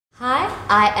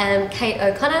I am Cate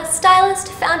O'Connor, stylist,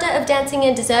 founder of Dancing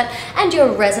and Dessert, and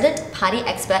your resident party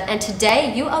expert. And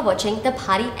today you are watching the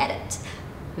Party Edit,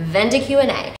 Vendor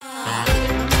Q&A.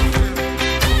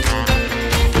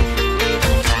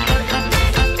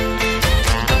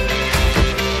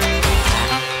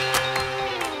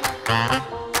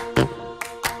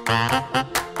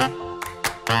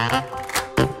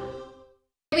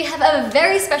 We have a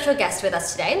very special guest with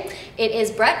us today. It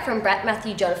is Brett from Brett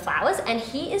Matthew John Flowers, and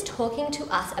he is talking to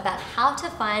us about how to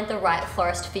find the right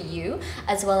florist for you,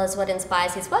 as well as what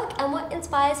inspires his work and what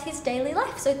inspires his daily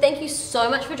life. So thank you so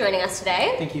much for joining us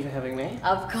today. Thank you for having me.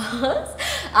 Of course.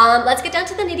 Let's get down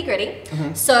to the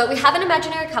nitty-gritty. So we have an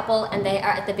imaginary couple and they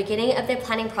are at the beginning of their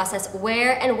planning process.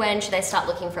 Where and when should they start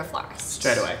looking for a florist?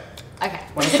 Straight away. Okay.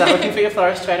 Want to start looking for your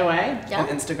florist straight away? Yeah.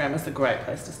 And Instagram is a great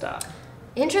place to start.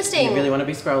 Interesting. You really want to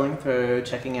be scrolling through,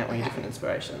 checking out all your different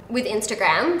inspiration. With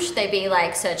Instagram, should they be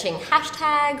like searching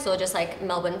hashtags or just like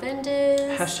Melbourne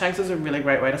vendors? Hashtags is a really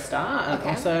great way to start, and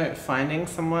also finding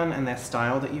someone and their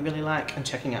style that you really like and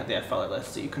checking out their follow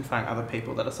list so you can find other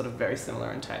people that are sort of very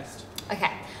similar in taste.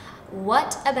 Okay.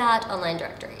 What about online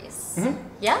directories?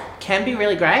 Yeah? Can be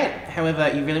really great.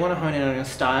 However, you really want to hone in on your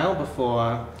style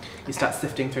before you start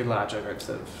sifting through larger groups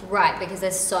of... Right, because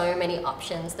there's so many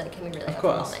options that it can be really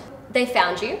overwhelming. They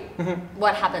found you.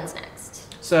 What happens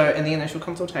next? So in the initial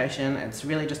consultation, it's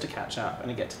really just a catch up and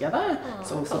a get together.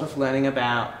 So we're sort of learning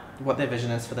about what their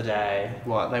vision is for the day,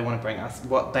 what they want to bring us,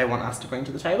 what they want us to bring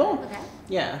to the table. Okay.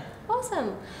 Yeah.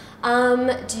 Awesome.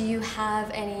 Do you have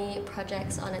any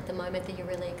projects on at the moment that you're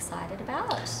really excited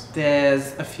about?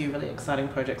 There's a few really exciting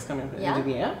projects coming at the end of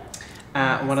the year.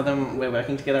 One of them we're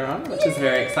working together on, which is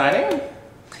very exciting.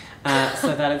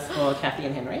 So that is for Kathy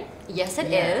and Henry. Yes, it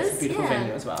is. It's a beautiful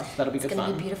venue as well. So that'll be good fun. It's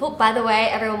going to be beautiful. By the way,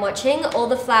 everyone watching, all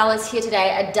the flowers here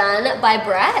today are done by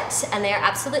Brett, and they are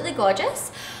absolutely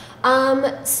gorgeous.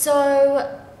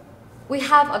 So we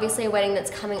have obviously a wedding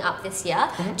that's coming up this year.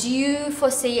 Do you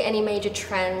foresee any major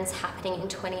trends happening in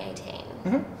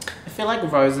 2018? I feel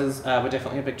like roses were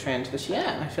definitely a big trend this year,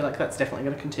 and I feel like that's definitely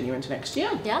going to continue into next year.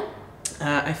 Yeah.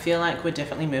 I feel like we're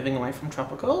definitely moving away from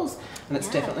tropicals, and it's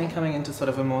definitely coming into sort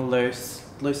of a more loose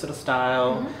sort of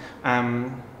style.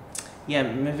 Yeah,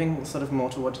 moving sort of more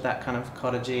towards that kind of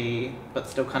cottagey, but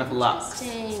still kind of luxe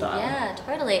style. Yeah,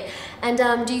 totally.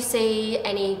 And do you see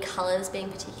any colours being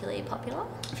particularly popular?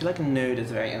 I feel like nude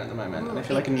is very in at the moment, and I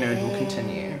feel like a nude will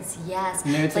continue. Yes.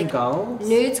 Nudes and golds.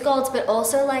 Nudes, golds, but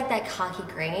also like that khaki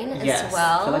green as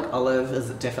well. I feel like olive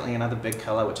is definitely another big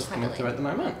colour which is coming through at the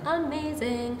moment.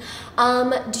 Amazing.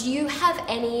 Do you have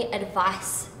any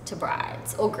advice to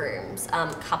brides or grooms,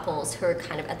 couples who are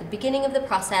kind of at the beginning of the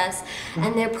process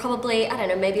and they're probably, I don't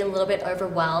know, maybe a little bit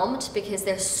overwhelmed because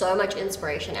there's so much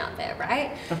inspiration out there,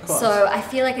 right? Of course. So I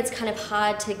feel like it's kind of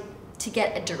hard to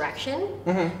get a direction.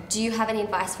 Do you have any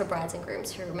advice for brides and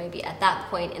grooms who are maybe at that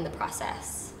point in the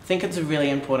process? I think it's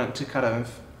really important to kind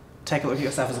of take a look at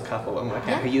yourself as a couple and work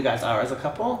out who you guys are as a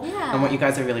couple and what you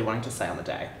guys are really wanting to say on the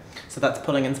day. So that's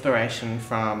pulling inspiration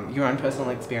from your own personal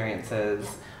experiences.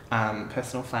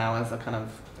 Personal flowers that kind of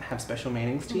have special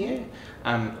meanings to you,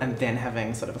 and then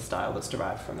having sort of a style that's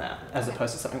derived from that, as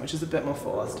opposed to something which is a bit more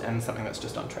forced and something that's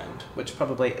just on trend, which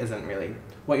probably isn't really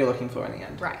what you're looking for in the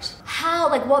end. Right. How,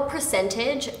 like, what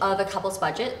percentage of a couple's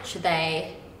budget should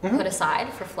they put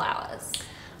aside for flowers?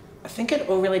 I think it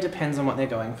all really depends on what they're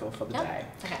going for the day.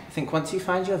 Okay. I think once you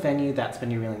find your venue, that's when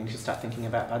you really need to start thinking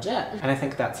about budget. And I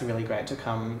think that's really great to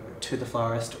come to the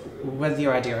florist with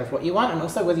your idea of what you want and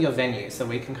also with your venue, so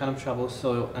we can kind of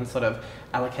troubleshoot and sort of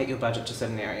allocate your budget to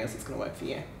certain areas that's going to work for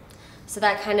you. So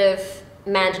that kind of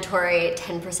mandatory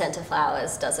 10% of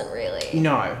flowers doesn't really...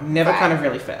 No, never kind of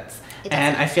really fits.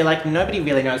 And I feel like nobody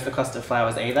really knows the cost of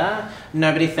flowers either.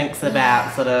 Nobody thinks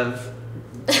about sort of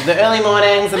the early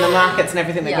mornings and the markets and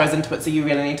everything that goes into it, so you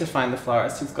really need to find the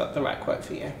florist who's got the right quote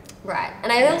for you. Right,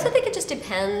 and I also think it just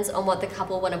depends on what the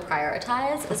couple want to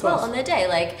prioritize as well on their day.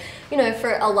 Like, you know,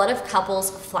 for a lot of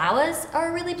couples, flowers are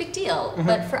a really big deal,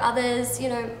 but for others, you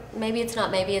know, maybe it's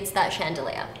not, maybe it's that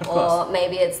chandelier, or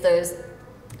maybe it's those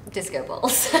disco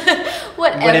balls.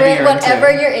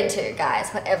 whatever you're into, guys,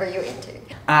 whatever you're into.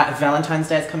 Valentine's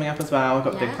Day is coming up as well. We've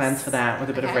got big plans for that with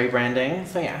a bit of rebranding.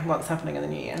 So yeah, lots happening in the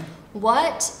new year.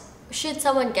 What should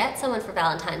someone get someone for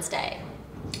Valentine's Day?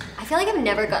 I feel like I've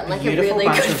never gotten like a really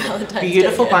good Valentine's Day.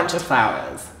 Beautiful bunch of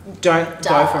flowers. Don't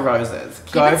go for roses.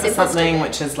 Go for something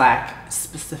which is like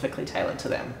specifically tailored to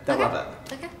them. They'll love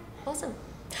it. Okay, awesome.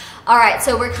 All right,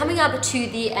 so we're coming up to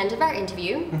the end of our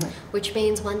interview, which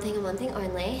means one thing and one thing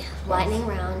only, lightning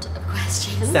round of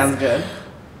questions. Sounds good.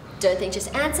 Don't think,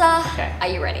 just answer. Okay. Are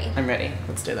you ready? I'm ready.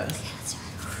 Let's do this. Okay, let's do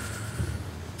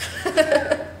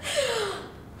it.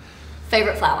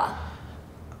 Favorite flower?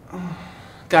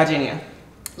 Gardenia.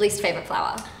 Least favorite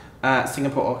flower?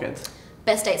 Singapore orchids.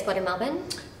 Best date spot in Melbourne?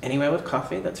 Anywhere with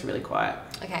coffee that's really quiet.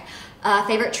 Okay.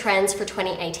 Favorite trends for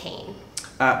 2018?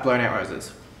 Blown out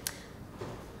roses.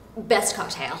 Best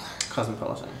cocktail?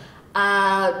 Cosmopolitan.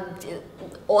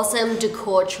 Awesome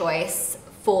decor choice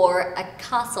for a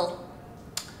castle?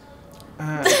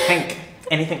 Pink.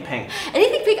 Anything pink.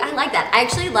 Anything pink, I like that. I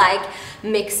actually like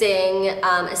mixing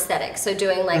aesthetics. So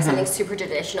doing like something super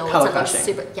traditional with something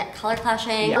super, color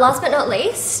clashing. Yeah. Last but not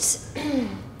least,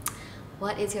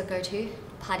 what is your go-to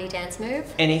party dance move?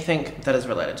 Anything that is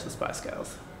related to the Spice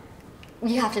Girls.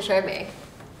 You have to show me.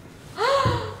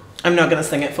 I'm not going to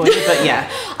sing it for you, but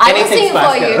yeah. I will sing it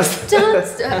for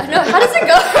you. No, how does it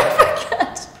go? I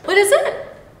forget. What is it?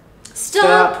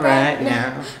 Stop right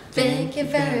now. Thank you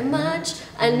very much.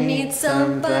 I need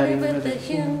somebody with a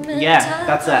human touch. Yeah,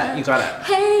 that's it. You got it.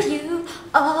 Hey, you,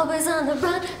 always on the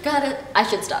run. Got it. I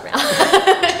should stop now.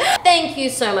 Thank you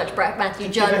so much, Brett, Matthew,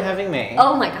 John. Thank you for having me.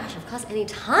 Oh my gosh, of course,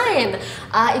 anytime.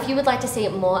 If you would like to see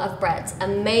more of Brett's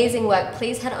amazing work,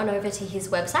 please head on over to his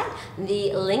website.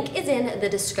 The link is in the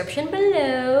description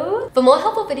below. For more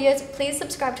helpful videos, please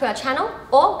subscribe to our channel,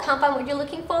 or can't find what you're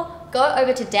looking for? Go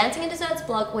over to Dancing and Desserts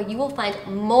blog, where you will find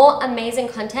more amazing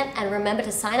content, and remember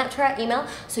to sign up to our email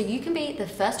so you can be the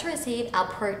first to receive our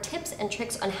pro tips and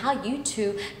tricks on how you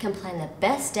too can plan the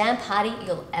best damn party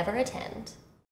you'll ever attend.